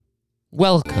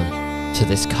Welcome to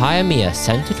this Kaya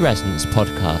Centered Resonance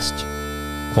podcast,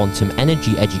 quantum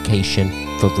energy education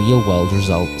for real world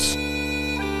results.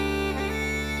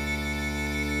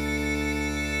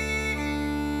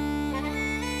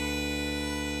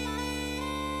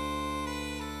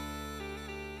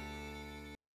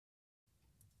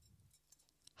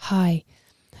 Hi,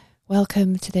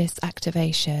 welcome to this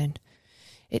activation.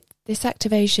 This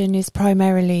activation is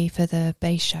primarily for the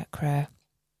base chakra.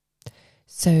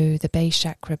 So the base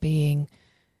chakra being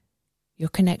your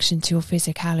connection to your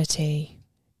physicality,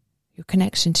 your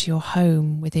connection to your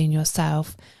home within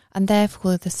yourself, and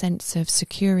therefore the sense of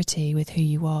security with who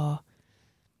you are.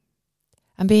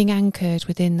 And being anchored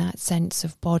within that sense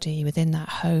of body, within that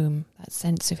home, that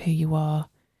sense of who you are,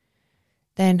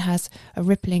 then has a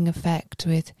rippling effect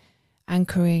with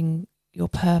anchoring your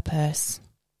purpose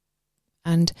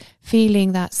and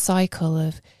feeling that cycle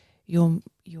of your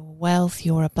wealth,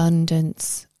 your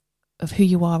abundance, of who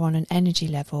you are on an energy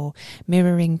level,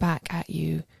 mirroring back at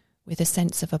you with a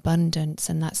sense of abundance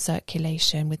and that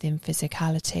circulation within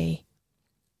physicality.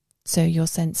 So your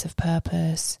sense of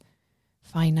purpose,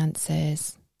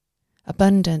 finances,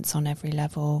 abundance on every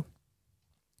level.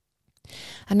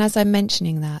 And as I'm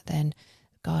mentioning that, then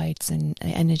guides and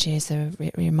energies are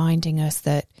reminding us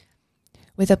that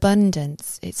with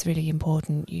abundance, it's really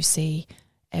important you see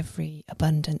every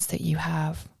abundance that you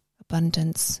have,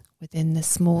 abundance within the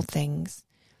small things.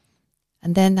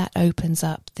 And then that opens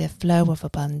up the flow of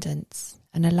abundance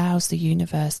and allows the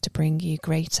universe to bring you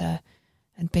greater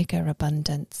and bigger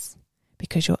abundance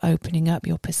because you're opening up,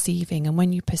 you're perceiving, and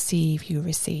when you perceive, you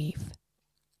receive.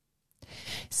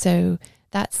 So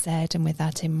that said, and with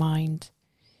that in mind,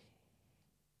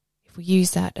 if we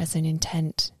use that as an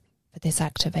intent for this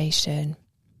activation,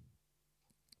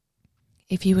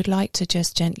 if you would like to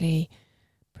just gently,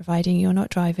 providing you're not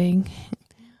driving,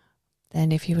 then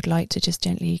if you would like to just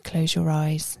gently close your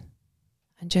eyes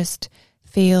and just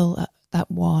feel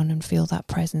that one and feel that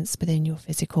presence within your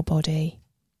physical body.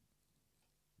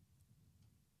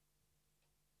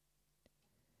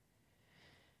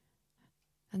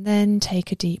 And then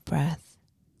take a deep breath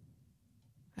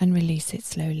and release it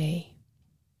slowly.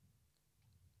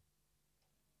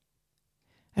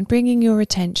 And bringing your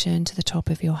attention to the top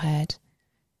of your head,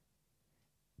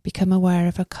 become aware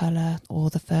of a colour or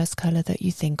the first colour that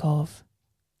you think of.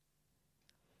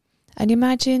 And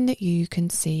imagine that you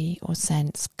can see or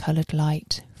sense coloured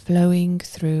light flowing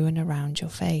through and around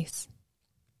your face.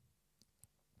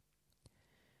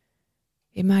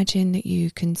 Imagine that you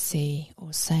can see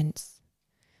or sense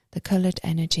the coloured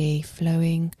energy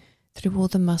flowing through all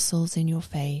the muscles in your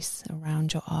face,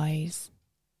 around your eyes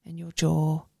and your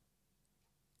jaw,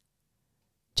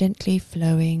 gently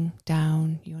flowing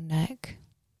down your neck.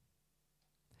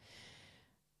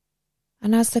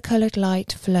 And as the coloured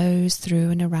light flows through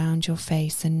and around your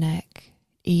face and neck,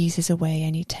 eases away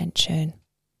any tension,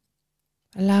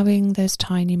 allowing those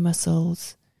tiny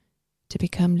muscles to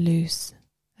become loose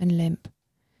and limp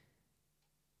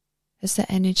as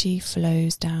the energy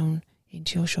flows down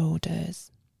into your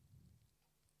shoulders.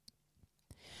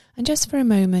 And just for a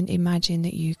moment, imagine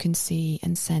that you can see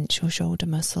and sense your shoulder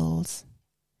muscles,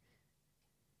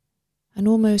 and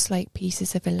almost like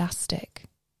pieces of elastic,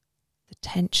 the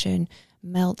tension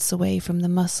melts away from the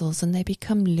muscles and they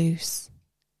become loose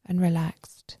and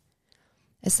relaxed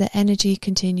as the energy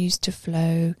continues to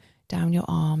flow down your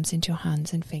arms into your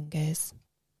hands and fingers.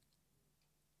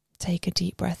 Take a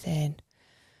deep breath in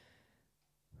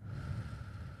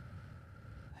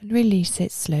and release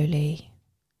it slowly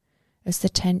as the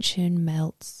tension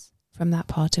melts from that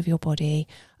part of your body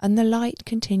and the light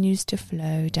continues to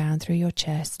flow down through your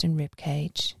chest and rib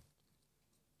cage,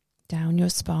 down your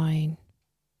spine,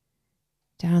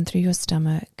 down through your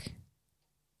stomach.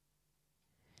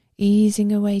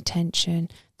 Easing away tension,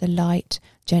 the light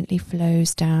gently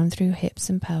flows down through hips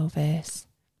and pelvis,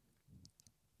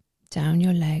 down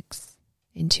your legs,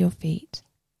 into your feet.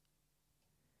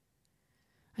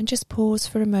 And just pause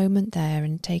for a moment there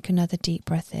and take another deep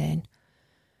breath in.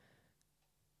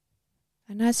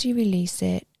 And as you release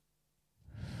it,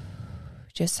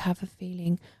 just have a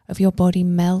feeling of your body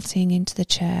melting into the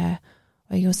chair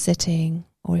where you're sitting,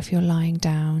 or if you're lying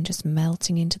down, just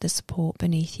melting into the support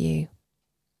beneath you.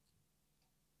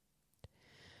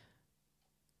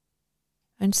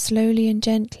 And slowly and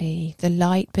gently, the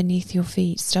light beneath your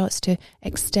feet starts to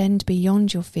extend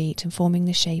beyond your feet and forming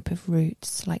the shape of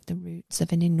roots, like the roots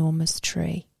of an enormous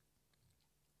tree.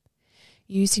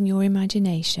 Using your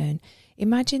imagination,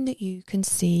 imagine that you can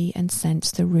see and sense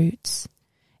the roots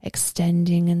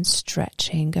extending and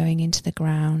stretching, going into the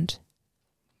ground.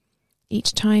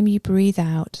 Each time you breathe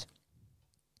out,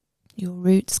 Your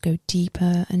roots go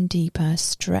deeper and deeper,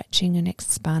 stretching and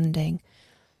expanding.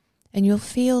 And you'll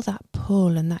feel that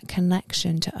pull and that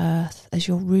connection to earth as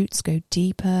your roots go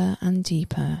deeper and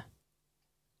deeper.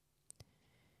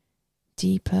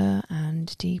 Deeper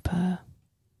and deeper.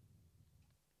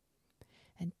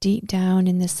 And deep down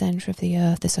in the centre of the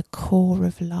earth there's a core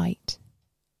of light.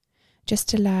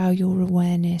 Just allow your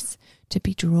awareness to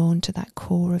be drawn to that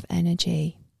core of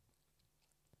energy.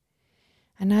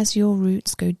 And as your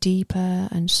roots go deeper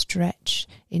and stretch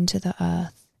into the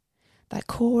earth, that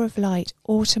core of light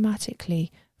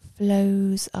automatically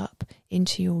flows up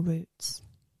into your roots.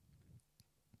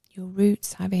 Your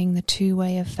roots having the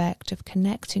two-way effect of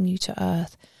connecting you to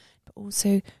earth, but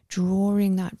also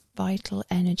drawing that vital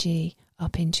energy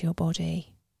up into your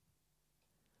body.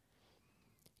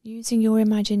 Using your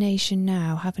imagination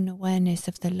now, have an awareness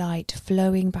of the light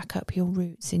flowing back up your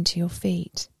roots into your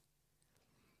feet.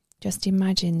 Just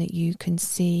imagine that you can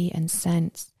see and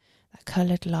sense that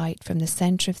coloured light from the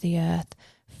centre of the earth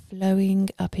flowing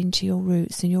up into your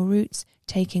roots, and your roots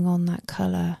taking on that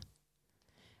colour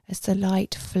as the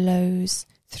light flows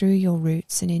through your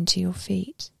roots and into your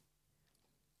feet.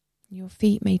 Your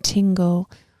feet may tingle,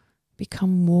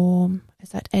 become warm as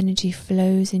that energy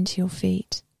flows into your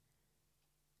feet,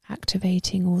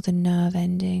 activating all the nerve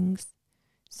endings,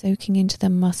 soaking into the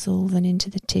muscles and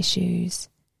into the tissues,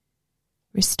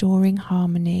 restoring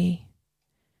harmony,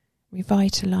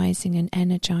 revitalizing and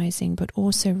energizing, but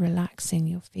also relaxing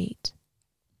your feet.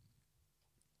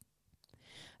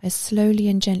 As slowly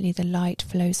and gently the light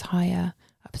flows higher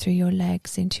up through your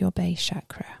legs into your base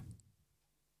chakra.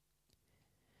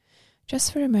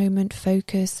 Just for a moment,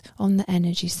 focus on the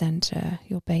energy center,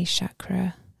 your base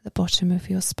chakra, the bottom of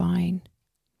your spine.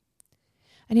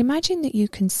 And imagine that you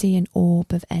can see an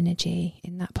orb of energy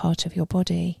in that part of your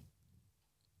body.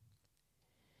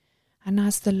 And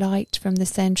as the light from the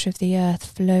centre of the earth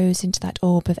flows into that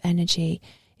orb of energy,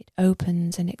 it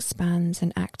opens and expands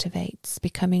and activates,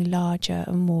 becoming larger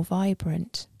and more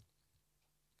vibrant.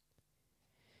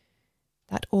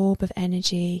 That orb of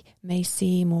energy may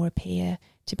seem or appear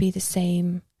to be the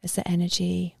same as the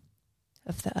energy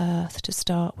of the earth to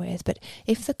start with, but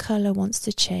if the colour wants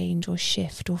to change or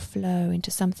shift or flow into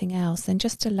something else, then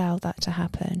just allow that to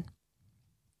happen.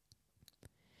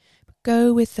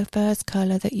 Go with the first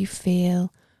colour that you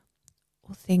feel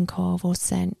or think of or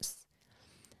sense.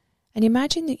 And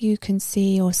imagine that you can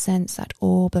see or sense that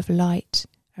orb of light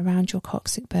around your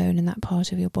coccyx bone and that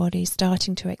part of your body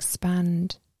starting to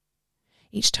expand.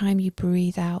 Each time you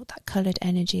breathe out, that coloured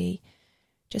energy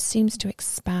just seems to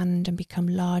expand and become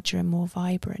larger and more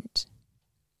vibrant.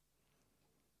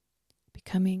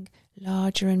 Becoming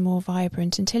larger and more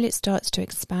vibrant until it starts to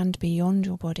expand beyond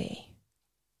your body.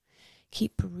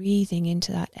 Keep breathing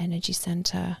into that energy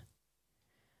center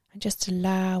and just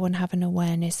allow and have an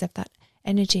awareness of that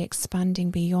energy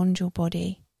expanding beyond your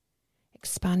body,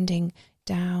 expanding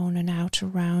down and out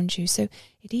around you. So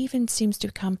it even seems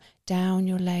to come down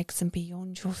your legs and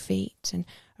beyond your feet and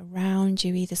around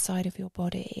you either side of your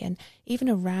body and even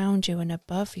around you and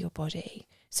above your body.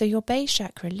 So your base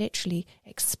chakra literally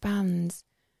expands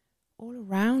all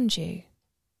around you.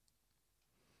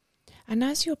 And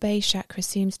as your base chakra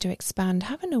seems to expand,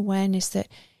 have an awareness that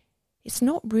it's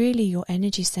not really your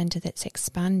energy center that's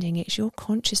expanding, it's your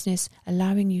consciousness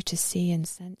allowing you to see and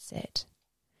sense it.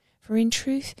 For in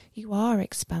truth, you are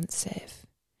expansive.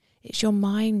 It's your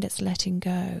mind that's letting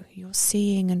go. You're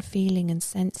seeing and feeling and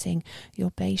sensing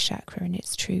your base chakra in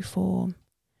its true form.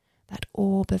 That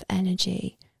orb of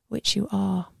energy which you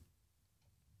are.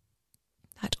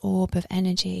 That orb of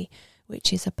energy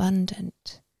which is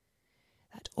abundant.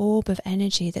 That orb of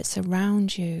energy that's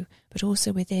around you, but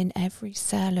also within every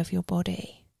cell of your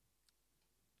body.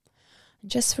 And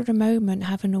just for a moment,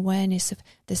 have an awareness of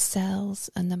the cells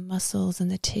and the muscles and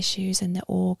the tissues and the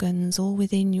organs all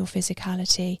within your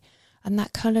physicality, and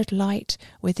that coloured light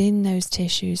within those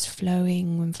tissues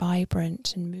flowing and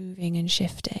vibrant and moving and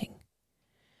shifting.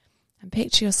 And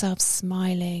picture yourself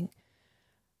smiling,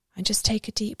 and just take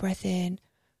a deep breath in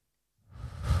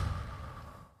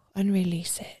and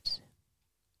release it.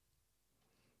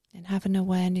 And have an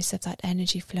awareness of that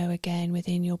energy flow again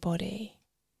within your body.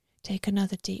 Take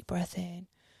another deep breath in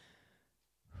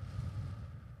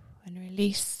and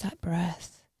release that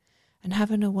breath. And have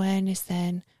an awareness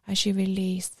then as you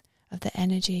release of the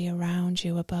energy around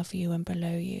you, above you and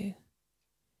below you.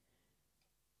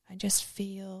 And just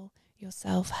feel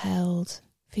yourself held.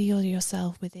 Feel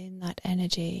yourself within that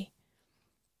energy,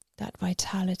 that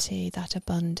vitality, that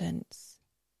abundance.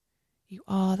 You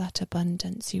are that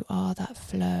abundance, you are that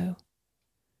flow.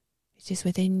 It is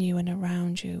within you and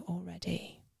around you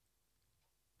already.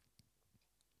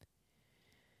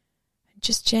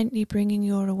 Just gently bringing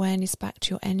your awareness back to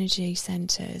your energy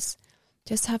centers.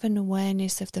 Just have an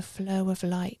awareness of the flow of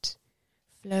light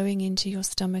flowing into your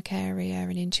stomach area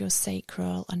and into your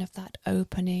sacral, and of that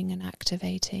opening and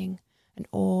activating an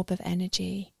orb of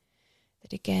energy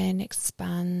that again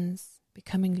expands,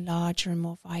 becoming larger and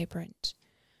more vibrant.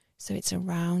 So it's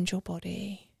around your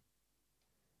body.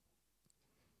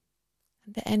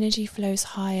 And the energy flows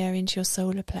higher into your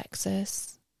solar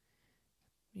plexus,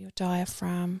 your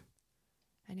diaphragm.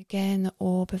 And again, the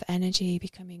orb of energy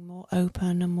becoming more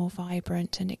open and more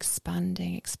vibrant and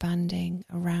expanding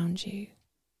around you.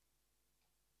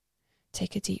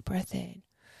 Take a deep breath in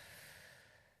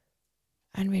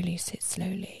and release it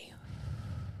slowly.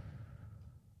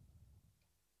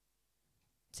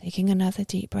 Taking another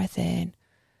deep breath in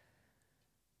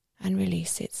and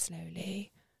release it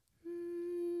slowly.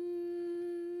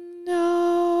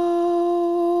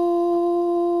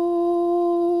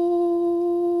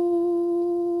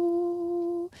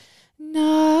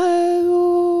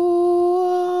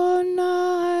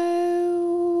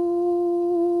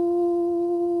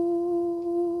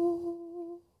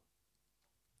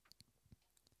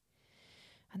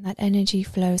 And that energy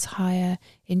flows higher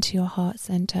into your heart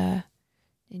center,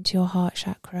 into your heart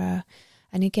chakra.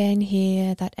 And again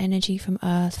here, that energy from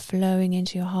earth flowing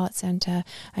into your heart center,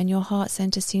 and your heart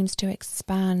center seems to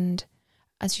expand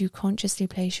as you consciously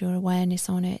place your awareness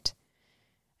on it.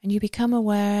 And you become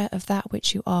aware of that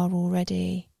which you are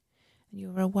already. And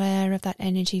you're aware of that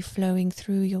energy flowing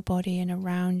through your body and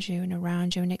around you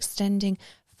and extending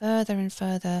further and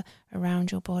further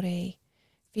around your body,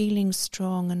 feeling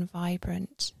strong and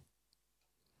vibrant.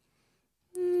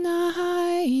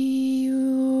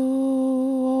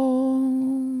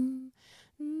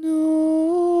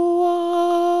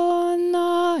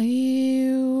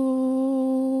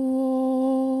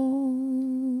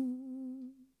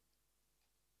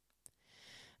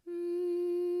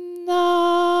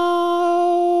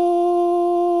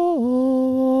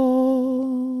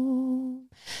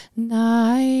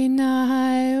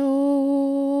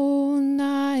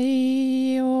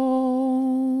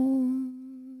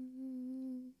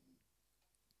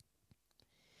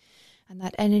 And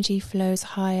that energy flows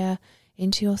higher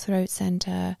into your throat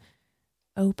center,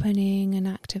 opening and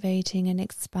activating and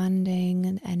expanding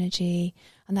an energy.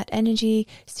 And that energy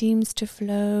seems to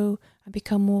flow and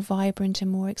become more vibrant and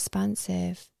more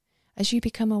expansive as you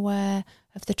become aware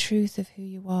of the truth of who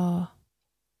you are.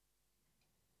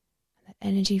 And that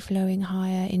energy flowing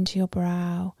higher into your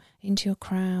brow, into your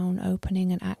crown,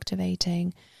 opening and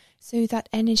activating. So that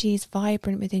energy is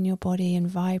vibrant within your body and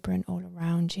vibrant all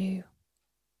around you.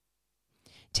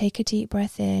 Take a deep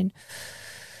breath in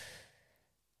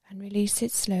and release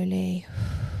it slowly.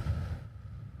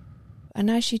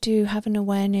 And as you do, have an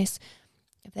awareness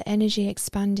of the energy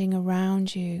expanding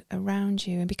around you,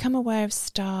 and become aware of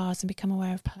stars and become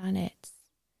aware of planets.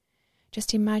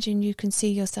 Just imagine you can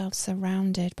see yourself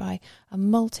surrounded by a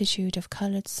multitude of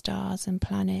coloured stars and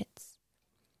planets.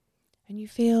 And you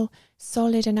feel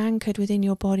solid and anchored within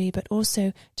your body, but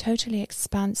also totally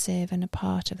expansive and a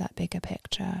part of that bigger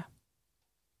picture.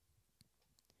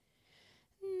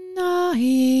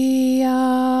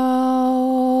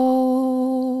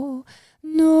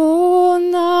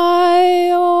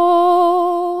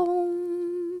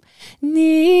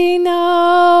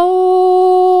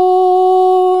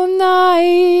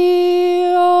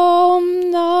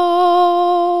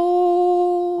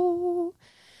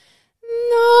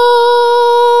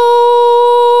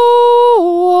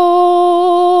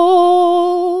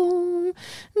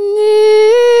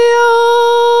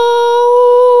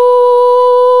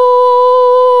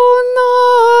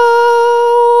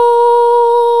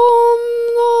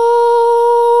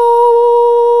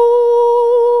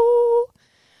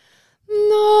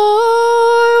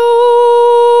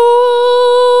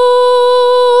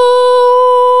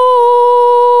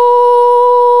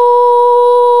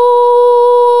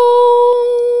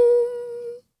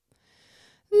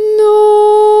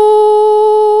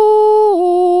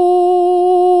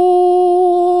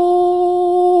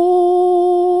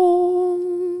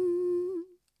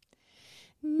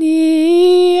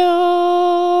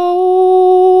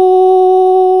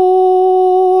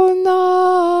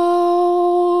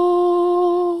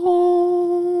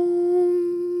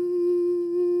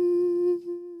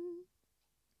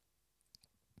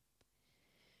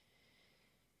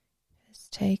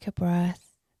 Take a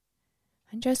breath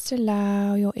and just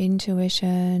allow your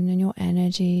intuition and your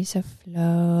energy to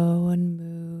flow and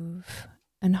move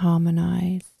and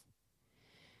harmonize.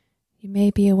 You may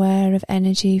be aware of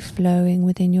energy flowing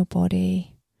within your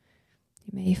body.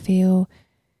 You may feel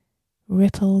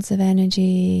ripples of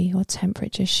energy or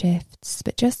temperature shifts,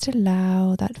 but just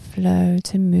allow that flow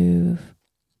to move.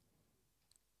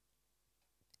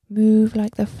 Move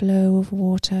like the flow of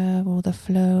water or the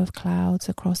flow of clouds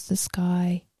across the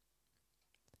sky.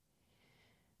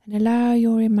 And allow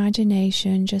your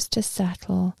imagination just to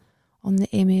settle on the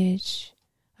image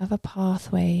of a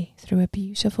pathway through a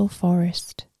beautiful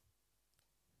forest.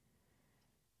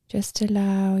 Just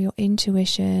allow your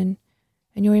intuition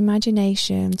and your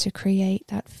imagination to create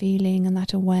that feeling and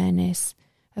that awareness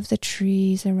of the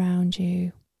trees around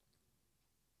you,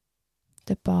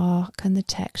 the bark and the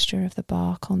texture of the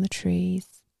bark on the trees,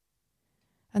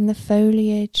 and the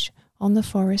foliage on the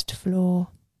forest floor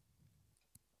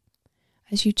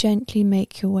as you gently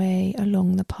make your way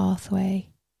along the pathway.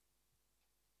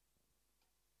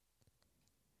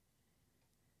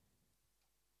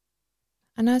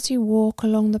 And as you walk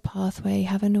along the pathway,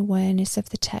 have an awareness of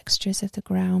the textures of the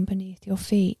ground beneath your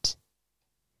feet.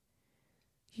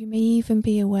 You may even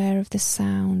be aware of the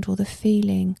sound or the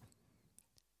feeling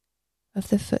of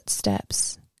the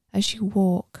footsteps as you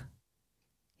walk.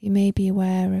 You may be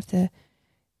aware of the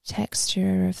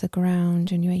texture of the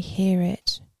ground, and you may hear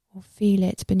it or feel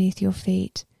it beneath your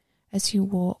feet as you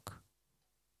walk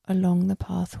along the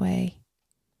pathway.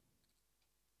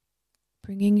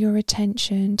 Bringing your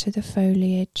attention to the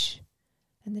foliage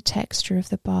and the texture of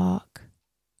the bark.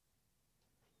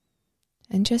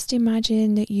 And just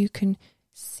imagine that you can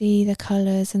see the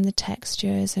colours and the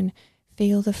textures and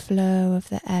feel the flow of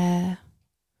the air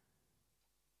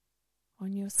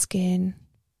on your skin.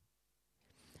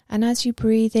 And as you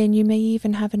breathe in, you may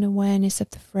even have an awareness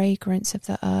of the fragrance of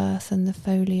the earth and the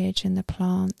foliage and the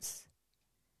plants.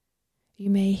 You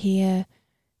may hear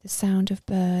the sound of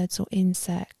birds or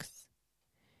insects.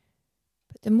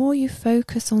 But the more you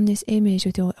focus on this image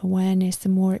with your awareness, the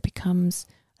more it becomes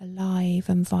alive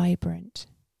and vibrant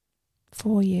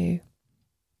for you.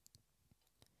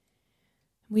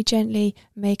 We gently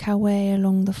make our way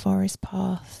along the forest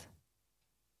path,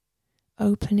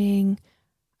 opening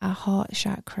our heart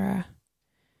chakra,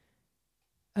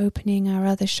 opening our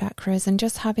other chakras, and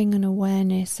just having an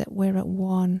awareness that we're at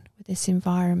one with this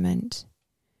environment.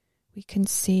 We can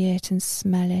see it and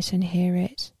smell it and hear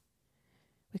it.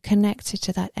 We're connected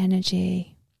to that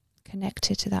energy,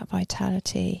 connected to that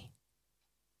vitality.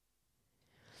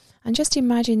 And just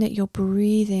imagine that you're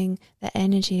breathing the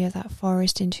energy of that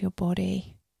forest into your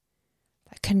body,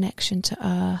 that connection to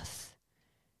earth,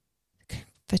 the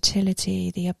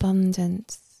fertility, the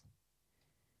abundance,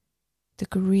 the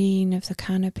green of the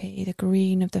canopy, the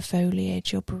green of the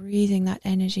foliage. You're breathing that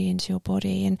energy into your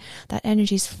body, and that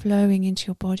energy is flowing into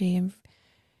your body and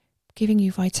giving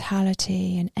you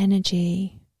vitality and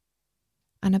energy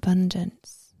and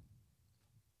abundance.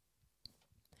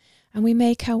 And we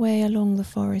make our way along the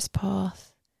forest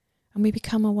path, and we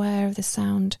become aware of the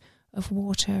sound of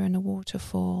water and a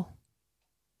waterfall.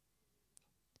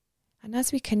 And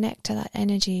as we connect to that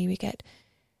energy, we get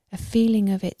a feeling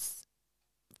of its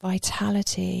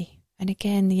vitality, and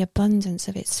again the abundance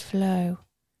of its flow.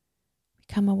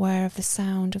 Become aware of the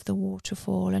sound of the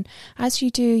waterfall, and as you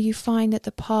do, you find that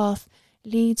the path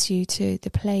leads you to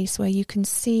the place where you can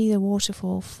see the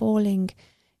waterfall falling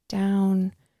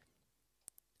down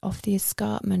off the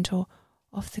escarpment or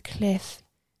off the cliff,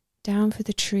 down through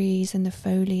the trees and the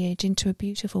foliage into a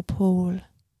beautiful pool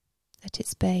at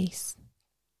its base.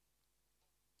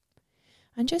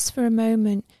 And just for a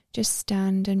moment, just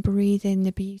stand and breathe in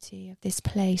the beauty of this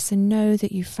place and know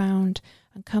that you found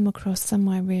and come across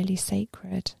somewhere really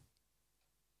sacred.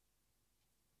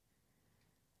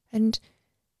 And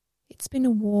it's been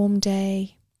a warm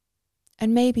day,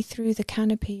 and maybe through the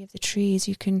canopy of the trees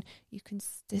you can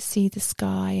see the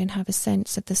sky and have a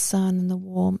sense of the sun and the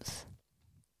warmth.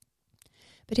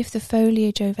 But if the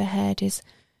foliage overhead is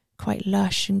quite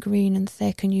lush and green and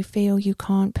thick and you feel you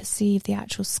can't perceive the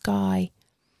actual sky,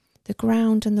 the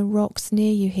ground and the rocks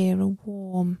near you here are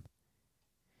warm.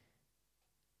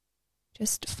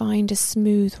 Just find a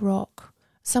smooth rock,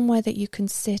 somewhere that you can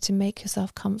sit and make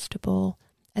yourself comfortable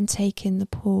and take in the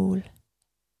pool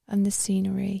and the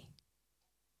scenery.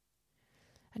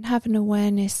 And have an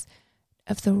awareness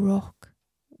of the rock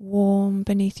warm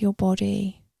beneath your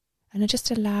body, and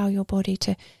just allow your body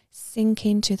to sink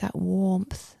into that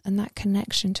warmth and that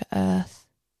connection to earth.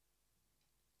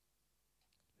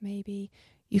 Maybe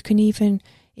you can even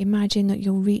imagine that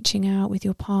you're reaching out with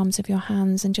your palms of your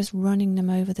hands and just running them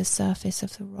over the surface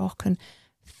of the rock and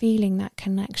feeling that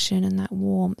connection and that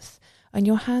warmth. And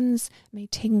your hands may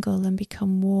tingle and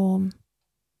become warm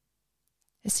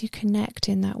as you connect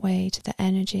in that way to the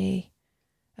energy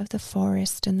of the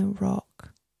forest and the rock.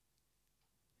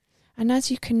 And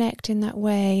as you connect in that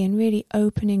way and really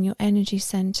opening your energy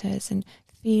centers and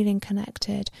feeling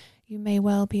connected, you may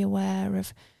well be aware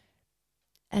of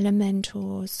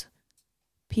elementals,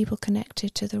 people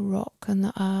connected to the rock and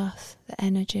the earth, the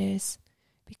energies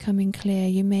becoming clear.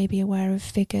 You may be aware of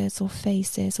figures or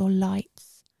faces or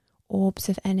lights, orbs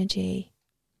of energy.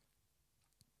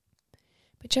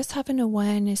 But just have an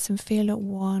awareness and feel at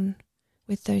one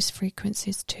with those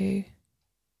frequencies too.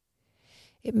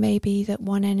 It may be that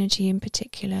one energy in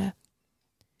particular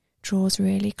draws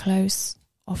really close,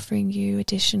 offering you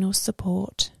additional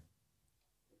support.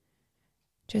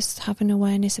 Just have an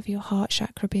awareness of your heart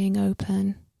chakra being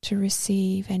open to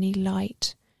receive any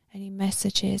light, any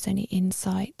messages, any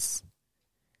insights.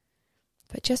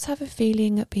 But just have a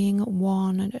feeling of being at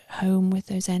one and at home with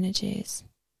those energies.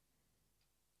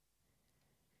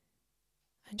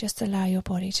 And just allow your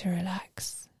body to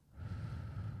relax.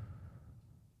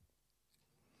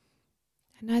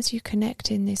 And as you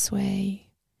connect in this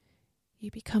way,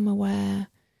 you become aware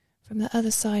from the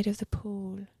other side of the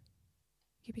pool.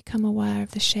 You become aware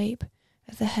of the shape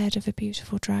of the head of a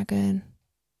beautiful dragon.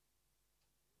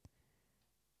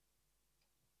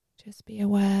 Just be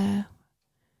aware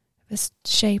of the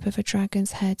shape of a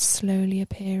dragon's head slowly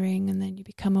appearing, and then you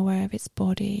become aware of its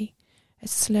body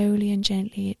as slowly and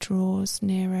gently it draws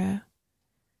nearer.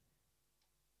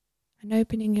 And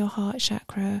opening your heart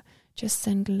chakra, just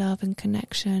send love and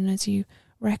connection as you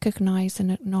recognize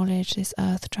and acknowledge this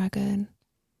earth dragon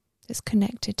that's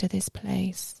connected to this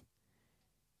place,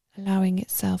 allowing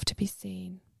itself to be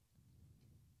seen.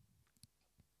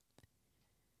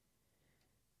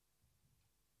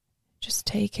 Just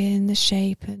take in the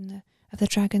shape of the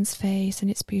dragon's face and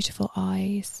its beautiful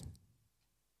eyes.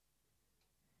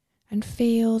 And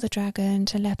feel the dragon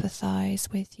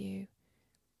telepathize with you.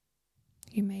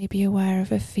 You may be aware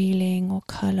of a feeling or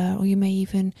colour, or you may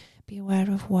even be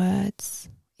aware of words,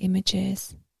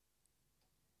 images,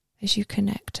 as you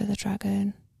connect to the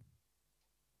dragon.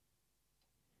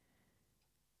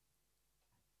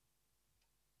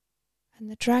 And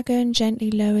the dragon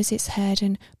gently lowers its head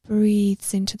and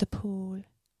breathes into the pool,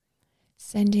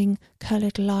 sending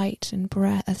coloured light and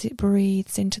breath as it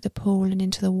breathes into the pool and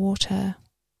into the water.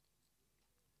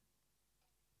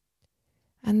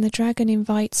 And the dragon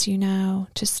invites you now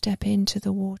to step into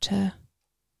the water.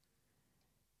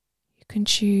 You can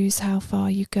choose how far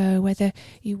you go, whether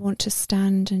you want to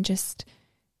stand and just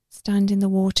stand in the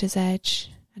water's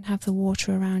edge and have the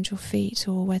water around your feet,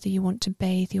 or whether you want to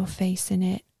bathe your face in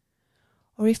it.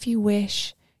 Or if you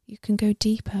wish, you can go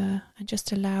deeper and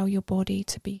just allow your body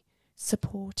to be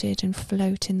supported and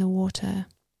float in the water.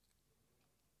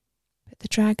 But the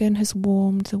dragon has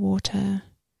warmed the water,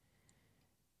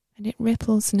 and it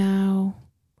ripples now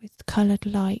with coloured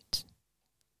light,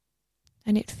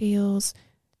 and it feels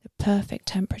the perfect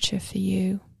temperature for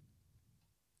you.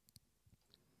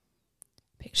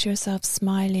 Picture yourself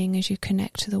smiling as you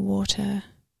connect to the water.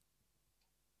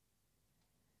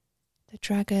 The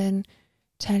dragon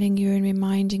telling you and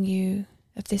reminding you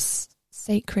of this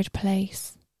sacred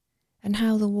place and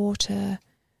how the water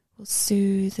will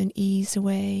soothe and ease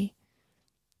away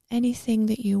anything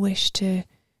that you wish to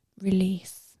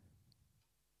release.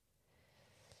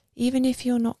 Even if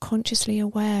you're not consciously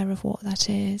aware of what that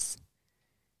is,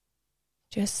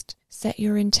 just set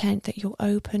your intent that you're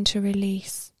open to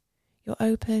release. You're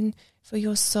open for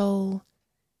your soul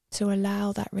to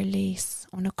allow that release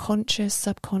on a conscious,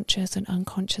 subconscious and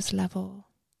unconscious level.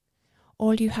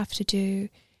 All you have to do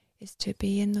is to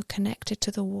be connected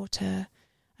to the water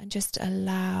and just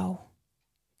allow,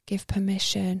 give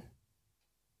permission.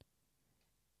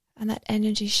 And that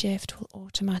energy shift will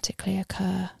automatically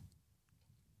occur.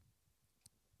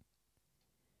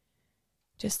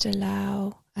 Just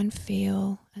allow and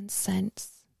feel and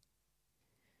sense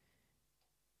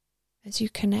as you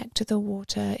connect to the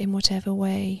water in whatever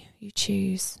way you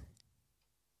choose.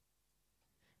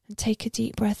 And take a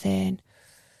deep breath in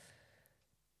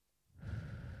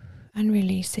and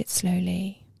release it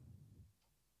slowly.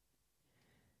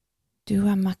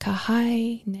 Dua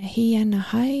makahai nehia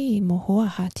nahai mohoa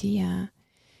hatia.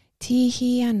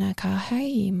 Tihia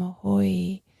nakahai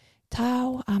mohoi.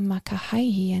 Tau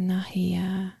amakahai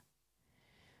nahia.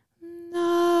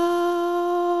 No.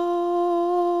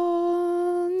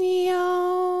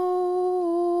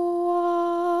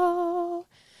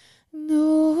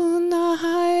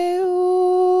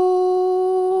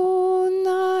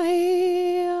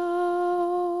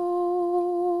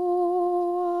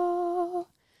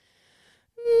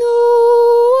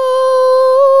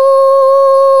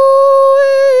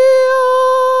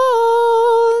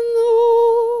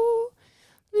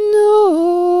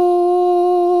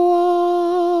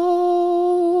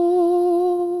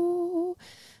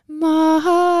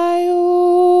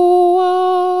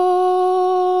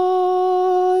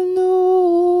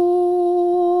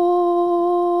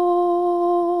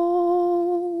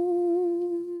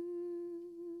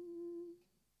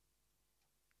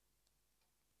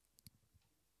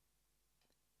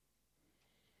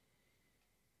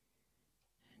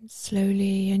 And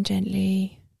slowly and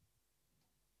gently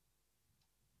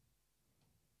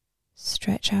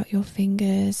stretch out your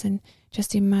fingers and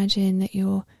just imagine that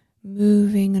you're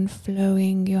moving and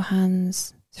flowing your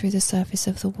hands through the surface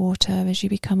of the water as you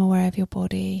become aware of your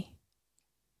body.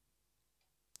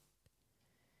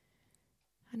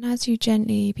 And as you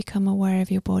gently become aware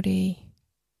of your body,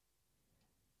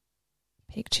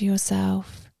 picture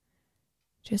yourself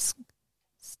just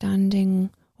standing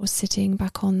or sitting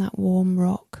back on that warm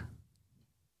rock.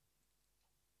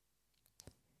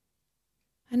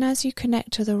 And as you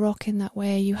connect to the rock in that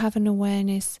way, you have an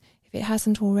awareness, if it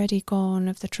hasn't already gone,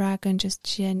 of the dragon just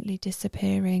gently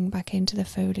disappearing back into the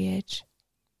foliage.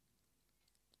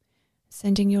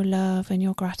 Sending your love and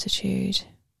your gratitude.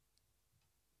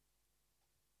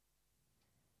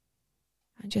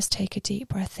 And just take a deep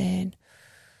breath in.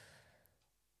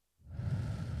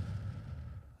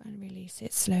 And release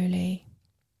it slowly.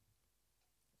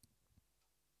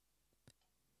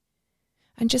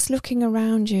 And just looking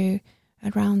around you,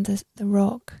 around the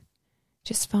rock,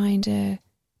 just find a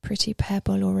pretty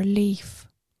pebble or a leaf.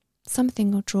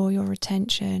 Something will draw your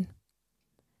attention.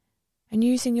 And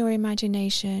using your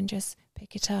imagination, just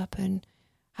pick it up and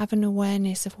have an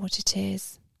awareness of what it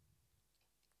is.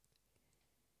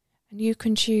 And you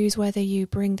can choose whether you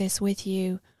bring this with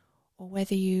you or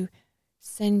whether you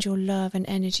send your love and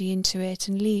energy into it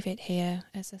and leave it here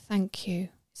as a thank you.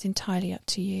 It's entirely up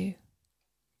to you.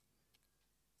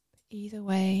 Either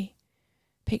way,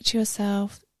 picture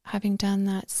yourself having done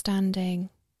that standing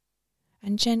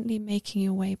and gently making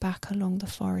your way back along the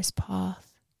forest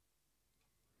path,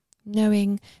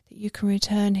 knowing that you can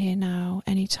return here now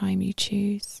anytime you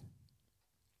choose.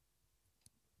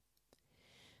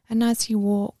 And as you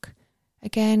walk,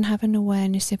 again have an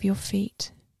awareness of your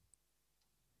feet,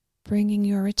 bringing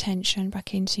your attention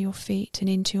back into your feet and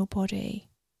into your body.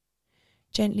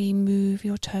 Gently move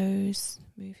your toes,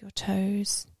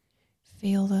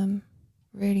 feel them,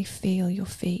 really feel your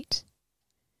feet.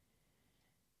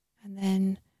 And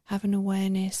then have an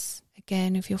awareness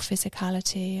again of your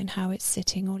physicality and how it's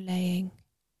sitting or laying.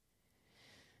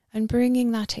 And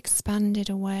bringing that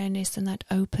expanded awareness and that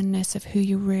openness of who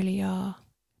you really are,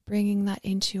 bringing that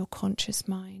into your conscious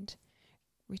mind,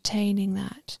 retaining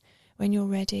that. When you're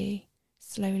ready,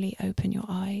 slowly open your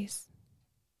eyes.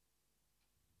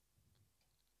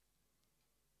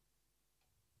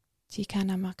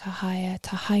 Tikana makahaya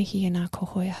tahaihiana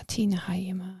kohoya hatina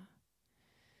hayama.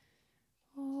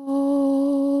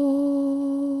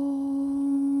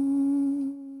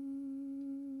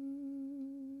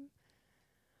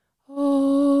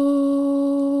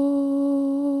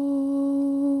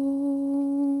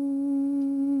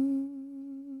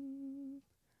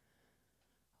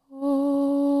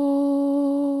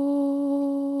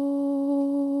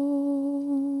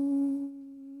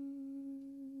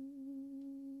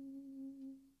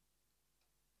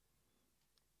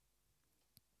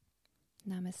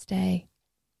 Namaste.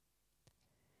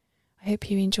 I hope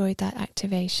you enjoyed that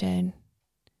activation.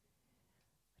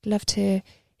 I'd love to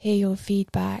hear your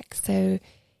feedback. So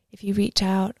if you'd like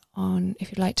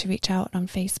to reach out on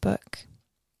Facebook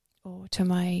or to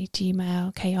my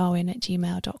Gmail,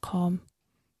 karwin@gmail.com,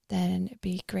 then it'd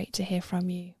be great to hear from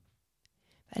you.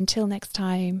 But until next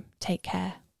time, take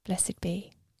care. Blessed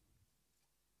be.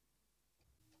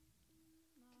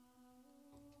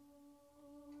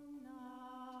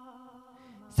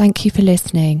 Thank you for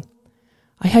listening.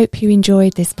 I hope you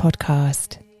enjoyed this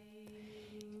podcast.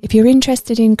 If you're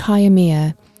interested in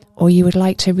Kayamiya or you would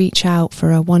like to reach out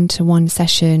for a one-to-one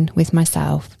session with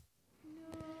myself,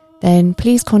 then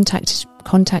please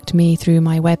contact me through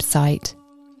my website,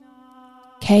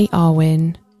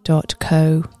 karwin.co.uk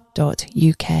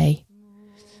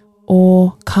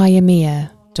or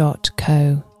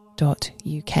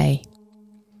kayamiya.co.uk.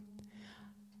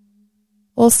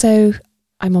 Also,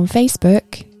 I'm on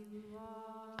Facebook,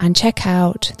 and check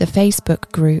out the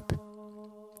Facebook group,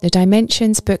 the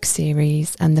Dimensions book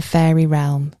series and the Fairy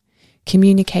Realm,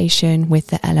 Communication with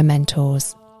the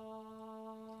Elementals.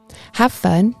 Have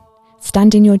fun,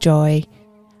 stand in your joy,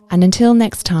 and until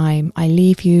next time, I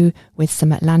leave you with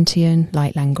some Atlantean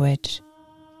light language.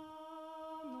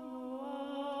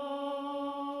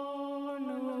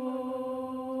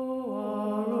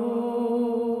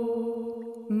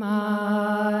 Ma